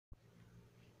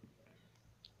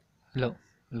Hello,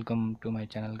 welcome to my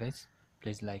channel guys.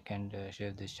 Please like and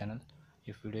share this channel.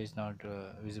 If video is not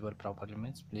visible properly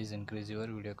means please increase your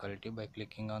video quality by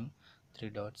clicking on three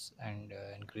dots and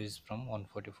increase from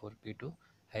 144p to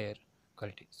higher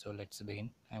quality. So let's begin.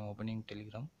 I'm opening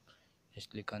Telegram.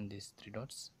 Just click on these three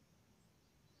dots.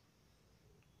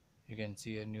 You can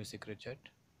see a new secret chat.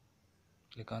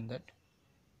 Click on that.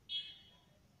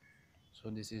 So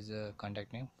this is a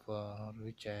contact name for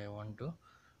which I want to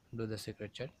do the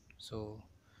secret chat. So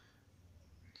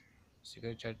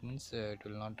secret chat means it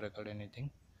will not record anything.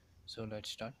 So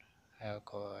let's start. I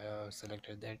have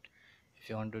selected that. If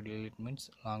you want to delete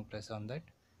means long press on that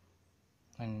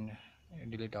and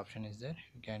delete option is there.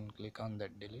 You can click on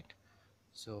that delete.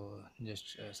 So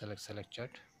just select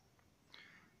chat,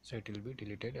 so it will be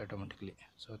deleted automatically.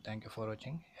 So thank you for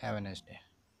watching. Have a nice day.